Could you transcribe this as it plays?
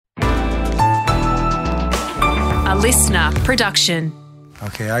listener production.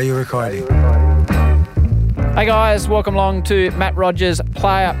 Okay, are you recording? Hey guys, welcome along to Matt Rogers'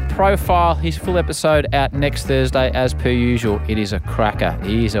 Player Profile. His full episode out next Thursday as per usual. It is a cracker.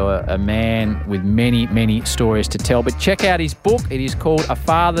 He is a man with many, many stories to tell. But check out his book. It is called A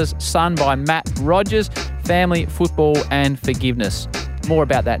Father's Son by Matt Rogers, Family, Football and Forgiveness. More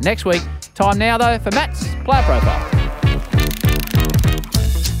about that next week. Time now though for Matt's Player Profile.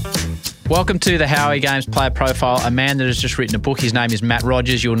 Welcome to the Howie Games Player Profile, a man that has just written a book. His name is Matt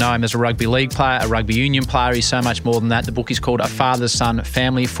Rogers. You'll know him as a rugby league player, a rugby union player. He's so much more than that. The book is called A Father's Son,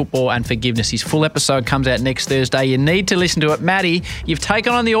 Family, Football and Forgiveness. His full episode comes out next Thursday. You need to listen to it. Matty, you've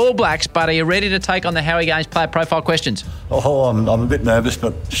taken on the All Blacks, but are you ready to take on the Howie Games Player Profile questions? Oh, I'm a bit nervous,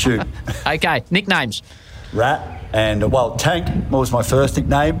 but shoot. Okay, nicknames. Rat and, Tank was my first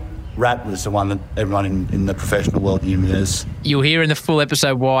nickname. Rat was the one that everyone in the professional world knew me as. You'll hear in the full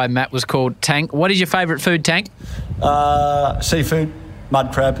episode why Matt was called Tank. What is your favourite food, Tank? Seafood,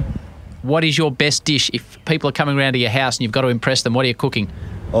 mud crab. What is your best dish? If people are coming around to your house and you've got to impress them, what are you cooking?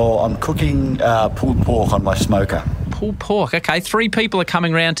 Oh, I'm cooking pulled pork on my smoker. Pulled pork, okay. 3 people are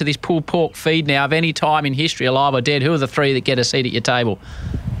coming around to this pulled pork feed now of any time in history, alive or dead. Who are the 3 that get a seat at your table?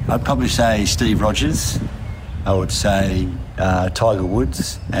 I'd probably say Steve Rogers. I would say Tiger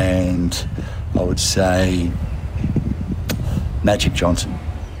Woods, and I would say Magic Johnson.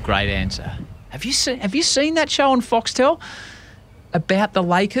 Great answer. Have you seen that show on Foxtel about the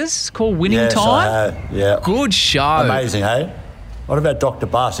Lakers? It's called Winning Time. Yeah. Good show. Amazing, hey? What about Dr.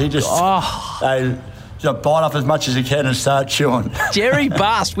 Buss? He just bite off as much as he can and start chewing. Jerry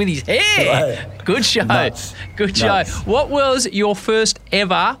Buss with his hair. Good show. Nuts. Good show. Nuts. What was your first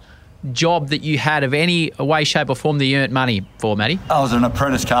ever job that you had of any way, shape or form that you earned money for, Matty? I was an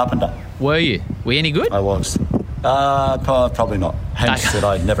apprentice carpenter. Were you? Were you any good? I was. Probably not. Hence that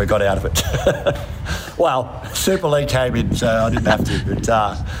I never got out of it. Well, Super League came in, so I didn't have to. But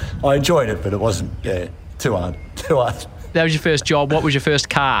I enjoyed it, but it wasn't, too hard. That was your first job. What was your first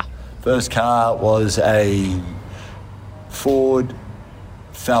car? First car was a Ford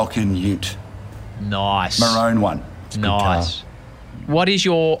Falcon Ute. Nice. Maroon one. It's a good Nice. car. What is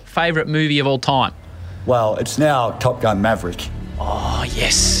your favourite movie of all time? Well, it's now Top Gun Maverick. Oh,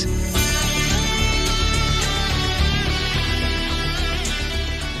 yes.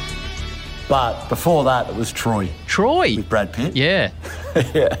 But before that, it was Troy. Troy? With Brad Pitt. Yeah.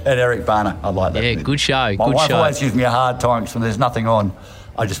 Yeah, and Eric Bana. I like that. Yeah, bit. good show. My Good wife show. always gives me a hard time when there's nothing on.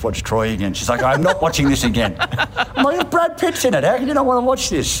 I just watch Troy again. She's like, I'm not watching this again. I'm like, Brad Pitt's in it. How can you not want to watch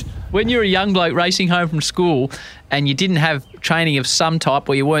this? When you were a young bloke racing home from school and you didn't have training of some type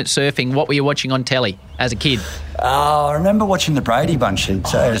or you weren't surfing, what were you watching on telly as a kid? I remember watching the Brady Bunch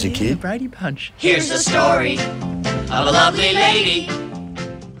as a The kid. Brady Bunch. Here's the story of a lovely lady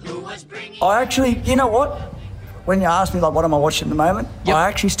who was bringing... I actually, you know what? When you ask me, like, what am I watching at the moment? Yep. I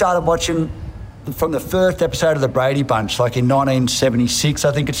actually started watching from the first episode of the Brady Bunch, like in 1976,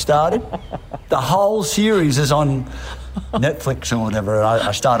 I think it started. The whole series is on Netflix or whatever, and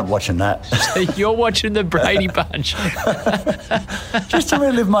I started watching that. So you're watching the Brady Bunch. Just to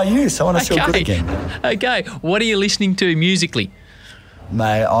relive my youth. I want to feel good again. Okay. What are you listening to musically?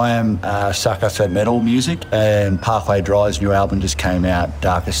 Mate, I am a sucker for metal music, and Parkway Drive's new album just came out,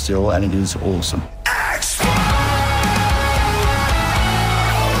 Darker Still, and it is awesome.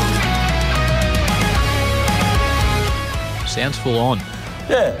 Sounds full on.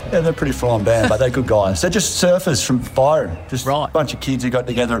 Yeah, they're a pretty full-on band, but they're good guys. They're just surfers from Byron. Just Right. a bunch of kids who got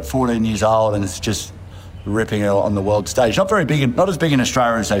together at 14 years old, and it's just ripping it on the world stage. Not as big in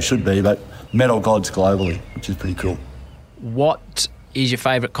Australia as they should be, but metal gods globally, which is pretty cool. What is your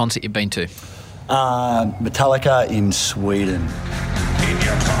favourite concert you've been to? Metallica in Sweden.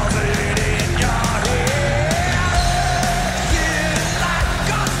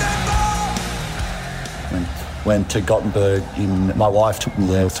 Went to Gothenburg. My wife took me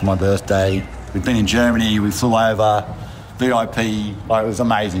there for my birthday. We've been in Germany. We flew over, VIP. Like, it was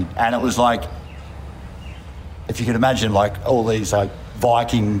amazing, and it was like, if you could imagine, like all these like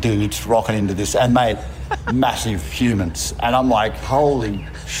Viking dudes rocking into this, and mate, massive humans, and I'm like, holy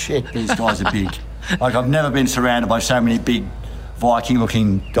shit, these guys are big. Like, I've never been surrounded by so many big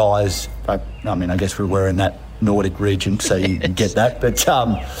Viking-looking guys. I guess we were in that Nordic region, so you can get that. But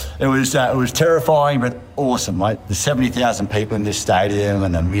it was terrifying, but awesome. Like, the 70,000 people in this stadium,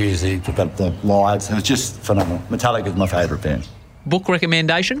 and the music, the lights. It was just phenomenal. Metallica is my favourite band. Book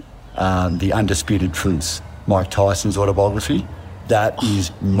recommendation? The Undisputed Truths, Mike Tyson's autobiography. That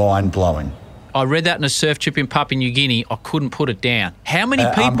is mind-blowing. I read that in a surf trip in Papua New Guinea. I couldn't put it down. How many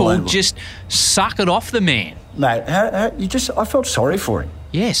people just suck it off the man? Mate, I felt sorry for him.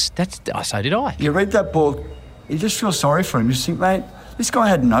 Yes, so did I. You read that book, you just feel sorry for him. You just think, mate, this guy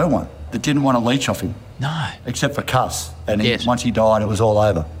had no one that didn't want to leech off him. No. Except for Cuss. And Yes. once he died, it was all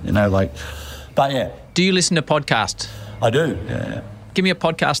over, But yeah, Do you listen to podcasts? I do. Yeah. Give me a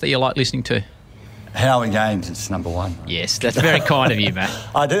podcast that you like listening to. Howie Games is number one. Yes, that's very kind of you, Matt.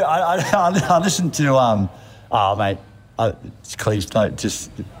 I do. I listen to, it's cliche,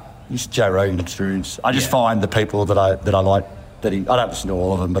 it's Joe Rogan Experience. I just find the people that I like, I don't listen to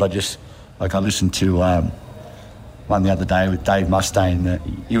all of them, but I listened to one the other day with Dave Mustaine.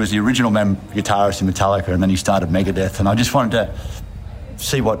 He was the original guitarist in Metallica, and then he started Megadeth, and I just wanted to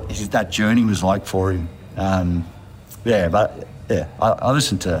see what that journey was like for him. I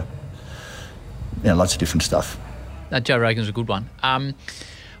listen to lots of different stuff. Joe Rogan's a good one.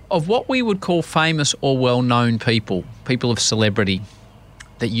 Of what we would call famous or well-known people of celebrity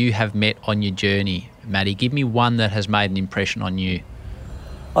that you have met on your journey, Matty, give me one that has made an impression on you.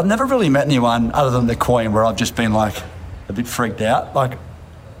 I've never really met anyone other than the Queen where I've just been a bit freaked out. I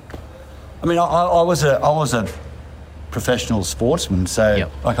was a professional sportsman, so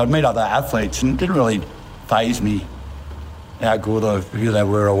I'd meet other athletes and it didn't really faze me how good or who they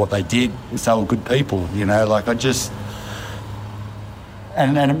were or what they did. They were good people,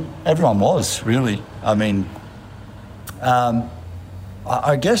 and everyone was really.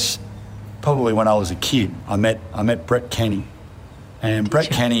 I guess probably when I was a kid, I met Brett Kenny, and Brett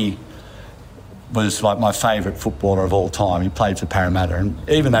Kenny was my favourite footballer of all time. He played for Parramatta, and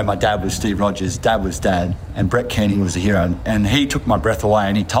even though my dad was Steve Rogers, Dad was Dad, and Brett Kenny was a hero, and he took my breath away,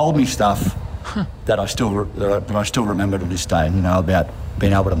 and he told me stuff that I still remember to this day. About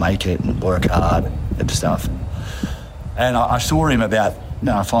being able to make it and work hard and stuff. And I saw him about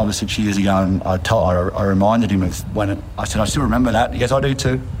 5 or 6 years ago, and I reminded him of when I said, I still remember that. He goes, I do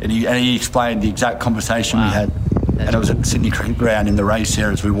too. And he explained the exact conversation we had. And it was at Sydney Cricket Ground in the race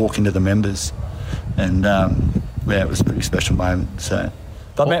there as we walk into the members. And it was a pretty special moment. So,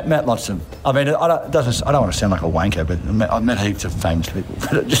 but I met lots of. I don't want to sound like a wanker, but I've met heaps of famous people.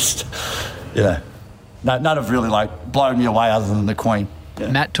 But it just, none have really blown me away other than the Queen. Yeah.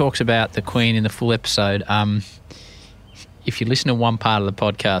 Matt talks about the Queen in the full episode. If you listen to one part of the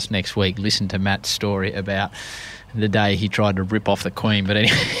podcast next week, listen to Matt's story about the day he tried to rip off the Queen. But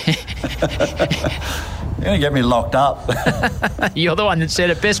anyway, you're going to get me locked up. You're the one that said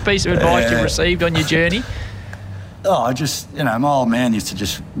it. Best piece of advice you've received on your journey? Oh, I just, my old man used to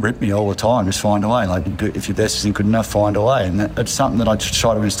just rip me all the time, just find a way. If your best isn't good enough, find a way. And that's something that I just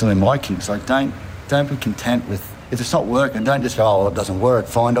try to instill in my kids. Don't be content with, if it's not working, don't just go, it doesn't work,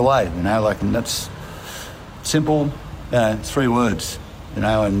 find a way, and that's simple. 3 words, and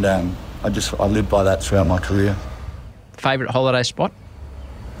I lived by that throughout my career. Favourite holiday spot?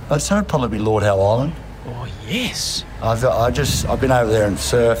 I'd say it'd probably be Lord Howe Island. Oh yes. I've been over there and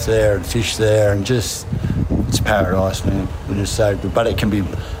surfed there and fished there, and it's paradise, man. It's just so good, but it can be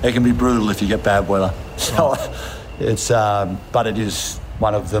brutal if you get bad weather. So but it is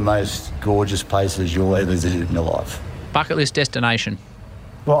one of the most gorgeous places you'll ever visit in your life. Bucket list destination?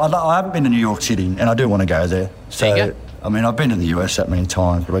 Well, I haven't been to New York City, and I do want to go there. So, there you go. I've been to the US that many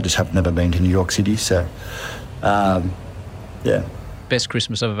times, but I just have never been to New York City. So, yeah. Best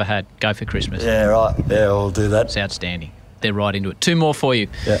Christmas I've ever had. Go for Christmas. Yeah, right. Yeah, we'll do that. It's outstanding. They're right into it. 2 more for you.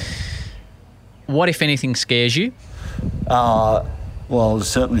 Yeah. What, if anything, scares you? Well, there's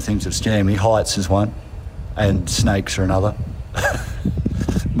certainly things that scare me. Heights is one, and snakes are another.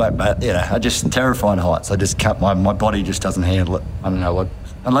 But I just terrifying heights. I just can't. My body just doesn't handle it. I don't know what.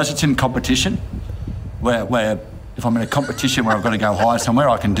 Unless it's in competition, where if I'm in a competition where I've got to go high somewhere,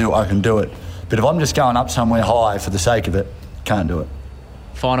 I can do it. But if I'm just going up somewhere high for the sake of it, can't do it.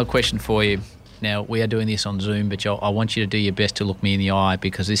 Final question for you. Now, we are doing this on Zoom, but I want you to do your best to look me in the eye,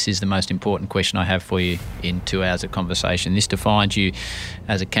 because this is the most important question I have for you in 2 hours of conversation. This defines you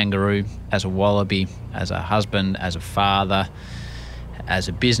as a kangaroo, as a wallaby, as a husband, as a father, as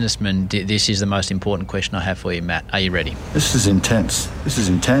a businessman. This is the most important question I have for you, Matt. Are you ready? This is intense.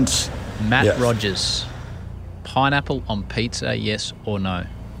 Matt Rogers, pineapple on pizza, yes or no?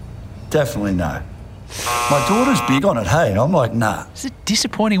 Definitely no. My daughter's big on it, hey, and I'm like, nah. It's a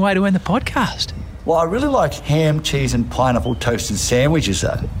disappointing way to end the podcast. Well, I really like ham, cheese and pineapple toasted sandwiches,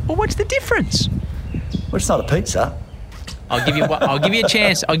 though. Well, what's the difference? Well, it's not a pizza. I'll give you a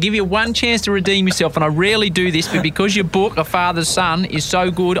chance. I'll give you one chance to redeem yourself, and I rarely do this, but because your book, A Father's Son, is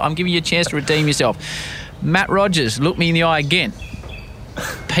so good, I'm giving you a chance to redeem yourself. Matt Rogers, look me in the eye again.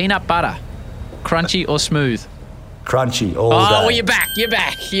 Peanut butter, crunchy or smooth? Crunchy all day. Oh, well, you're back. You're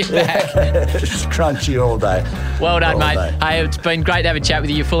back. It's crunchy all day. Well done, All mate. day. Hey, it's been great to have a chat with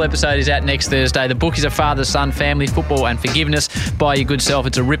you. Your full episode is out next Thursday. The book is A Father-Son Family, Football and Forgiveness by your good self.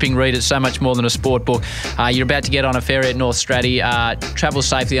 It's a ripping read. It's so much more than a sport book. You're about to get on a ferry at North Stratty. Travel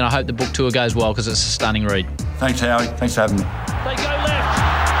safely, and I hope the book tour goes well because it's a stunning read. Thanks, Howie. Thanks for having me. They go